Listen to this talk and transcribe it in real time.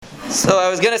So I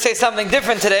was going to say something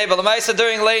different today, but Lamaisa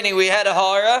during Laning we had a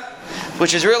hara,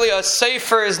 which is really a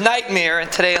sefer's nightmare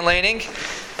today in Laning.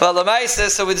 But Lamaisa,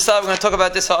 so we decided we're going to talk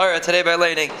about this hara today by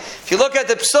Laning. If you look at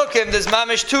the psukim, there's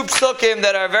mamish two psukim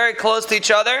that are very close to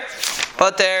each other,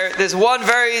 but there's one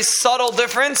very subtle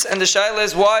difference, and the shaila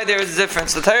is why there is a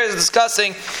difference. The Torah is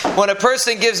discussing when a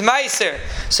person gives meiser.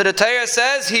 So the Torah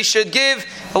says he should give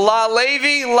la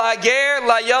levi, la ger,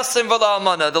 la yasim, v'la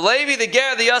almana. The levi, the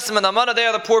ger, the yasim, and the almana, they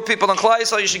are the poor people in Klal,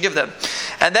 so you should give them.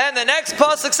 And then the next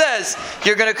pasuk says,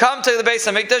 you're going to come to the Beis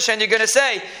HaMikdash and you're going to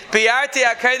say, Biyarti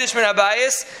HaKadosh min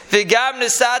habayis, v'gam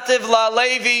nesativ la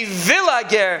levi, v'la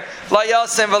ger, la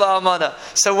yasim, v'la almana.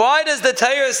 So why does the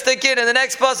Torah stick in the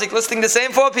next pasuk, listing the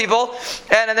same four people,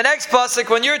 and in the next pasuk,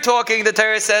 when you're talking, the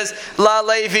Torah says, la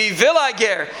levi, v'la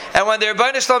ger. And when the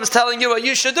Rebbeinu Shalom is telling you what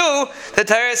you should do, the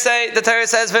Torah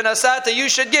says, v'nasata, you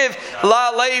should give la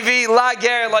levi, la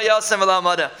ger, la yasim, v'la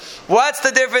almana. What's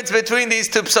the difference between these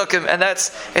two psukim? And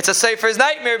it's a sefer's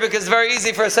nightmare because it's very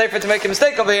easy for a sefer to make a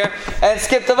mistake over here and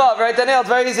skip the vav, right, Daniel? It's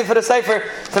very easy for the sefer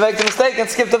to make the mistake and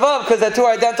skip the vav because they're two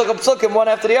identical psukim, one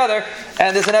after the other,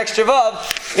 and there's an extra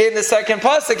vav in the second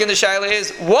pasuk. And the shaila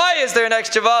is, why is there an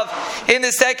extra vav in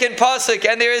the second pasuk?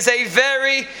 And there is a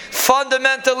very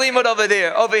fundamental limud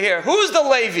over here. Who's the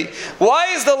Levi?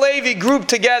 Why is the Levi grouped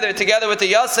together with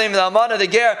the Yasim, the Almana, the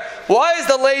Ger? Why is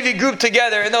the Levi grouped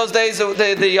together? In those days, the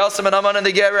Yasim and Almana and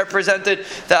the Ger represented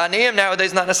the Aniyim.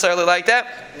 Nowadays, not necessarily like that.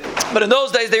 But in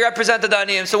those days, they represented the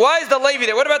Aniyim. So why is the Levi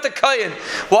there? What about the Kayin?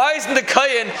 Why isn't the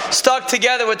Kayin stuck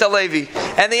together with the Levi?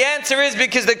 And the answer is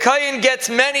because the Kayin gets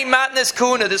many matnas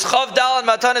kuna. There's Chav Dal and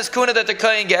matanas kuna that the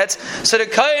Kayin gets. So the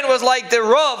Kayin was like the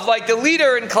Rav, like the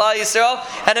leader in Klal Yisrael.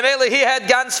 And Amela, he had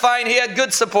ganz fine, he had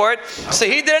good support. So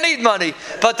he didn't need money.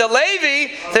 But the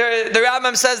Levi, the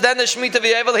Rambam says, then the Shemitah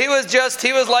V'Yevel,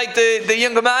 he was like the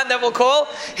younger man that we'll call.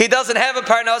 He doesn't have a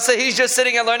parnasa. He's just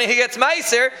sitting and learning. He gets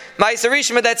Meiser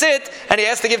Rishma, that's it. And he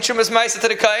has to give Chumas Meiser to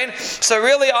the Kayin. So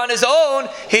really on his own,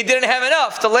 he didn't have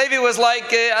enough. The Levi was like,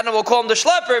 I don't know, we'll call him the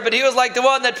schlepper, but he was like the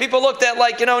one that people looked at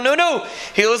like, no.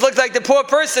 He looked like the poor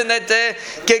person that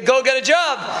go get a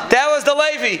job. That was the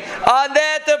Levi. On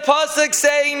that, the pasuk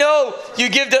saying no. You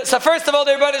give so first of all,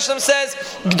 the Rebbeinu Shalom says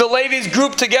the Levi's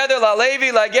grouped together. La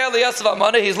Levi, La Ger, La Yasav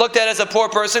Almana. He's looked at as a poor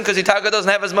person because Itaka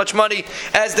doesn't have as much money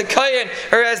as the Kayin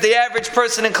or as the average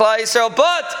person in Klal Yisrael.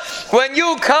 But when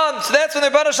you come, so that's when the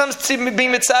Rebbeinu Shalom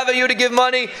being mitzvah you to give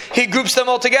money. He groups them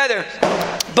all together.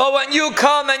 But when you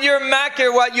come and you're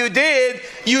makir what you did,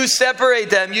 you separate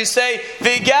them. You say,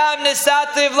 V'gam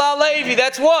nesativ la Levi,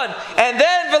 that's one. And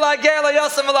then V'la ger la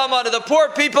yasam v'la almana. The poor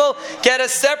people get a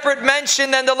separate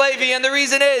mention than the Levi. And the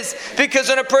reason is, because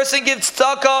when a person gives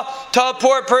tzedakah to a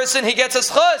poor person, he gets a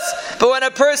schus. But when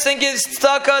a person gives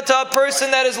tzedakah to a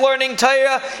person that is learning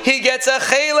Torah, he gets a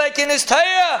chelek in his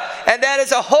Torah. And that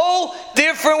is a whole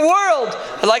different world.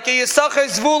 Like a Yisachar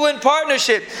Zvulun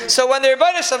partnership. So when the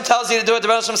Rebbeinu Shalom tells you to do it, the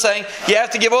Rebbeinu Shalom saying, you have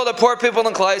to give all the poor people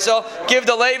in Klal Yisrael, give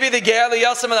the Levi, the Ger, the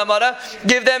Yasim, and the Amana,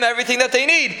 give them everything that they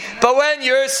need. But when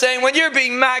you're saying, when you're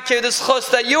being makir, the schus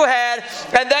that you had,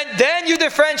 and then you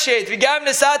differentiate. V'gam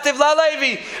nesativ la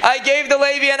Levi. I gave the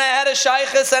Levi and I had a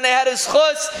shaychus and I had a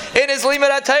schus in his limud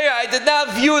HaTorah. I did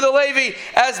not view the Levi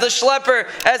as the schlepper,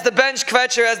 as the bench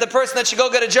kvetcher, as the person that should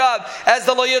go get a job, as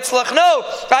the lo yitzlach. No,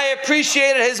 I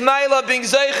appreciated his maila being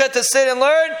zeicha to sit and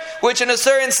learn, which in a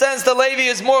certain sense the Levi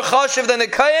is more chashiv than the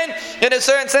Kayin. In a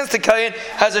certain sense the Kayin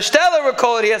has a stellar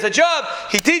quality, he has a job,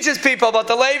 he teaches people, but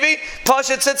the Levi,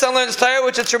 Pashat sits and learns Torah,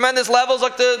 which is tremendous levels,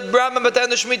 like the Rambam but then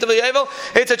the Shemitah V'Yevel.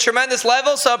 It's a tremendous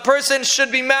level, so a person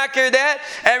should be makir that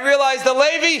and realize the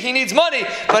Levi, he needs money,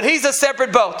 but he's a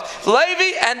separate boat.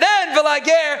 Levi, and then V'la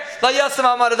ger la Yasim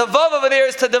Almana. The vav over there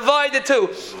is to divide the two.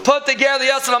 Put the ger, the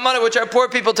Yasim Almana, which are poor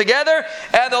people, together,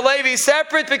 and the Levi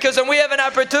separate, because when we have an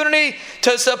opportunity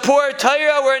to support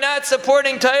Torah, we're not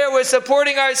supporting Torah, we're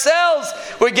supporting ourselves.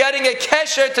 We're getting a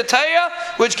kesher to Torah,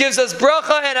 which gives us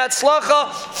bracha and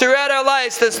atzlacha throughout our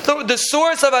lives. The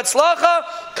source of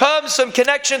atzlacha comes from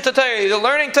connection to Torah, either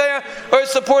learning Torah or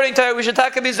supporting Torah. We should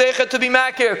take a bizecha to be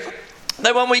makir.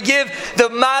 That when we give the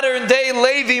modern day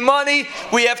Levi money,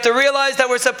 we have to realize that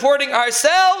we're supporting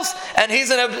ourselves and he's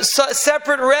in a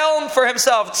separate realm for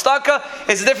himself. Tzedakah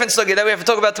is a different sugya that we have to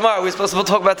talk about tomorrow. We're supposed to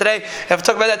talk about today. We have to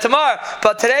talk about that tomorrow.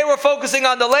 But today we're focusing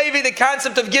on the Levi, the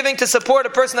concept of giving to support a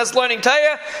person that's learning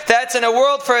Torah. That's in a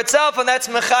world for itself, and that's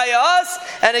mechaya us.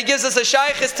 And it gives us a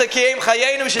shaychus to kiyem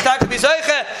chayenu shitaka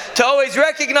bizoicha, to always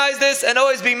recognize this and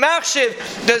always be machshiv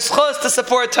the schus to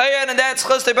support Torah, and that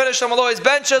schus the Rebbeinu Shalom will always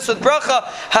bench us with bracha.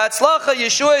 Hatzlacha,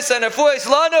 Yeshuas, and Refuas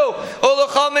Lanu,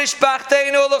 Ulachal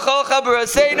Mishpachteinu, Ulachal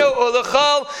Chabaraseinu,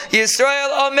 Ulachal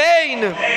Yisrael. Amen.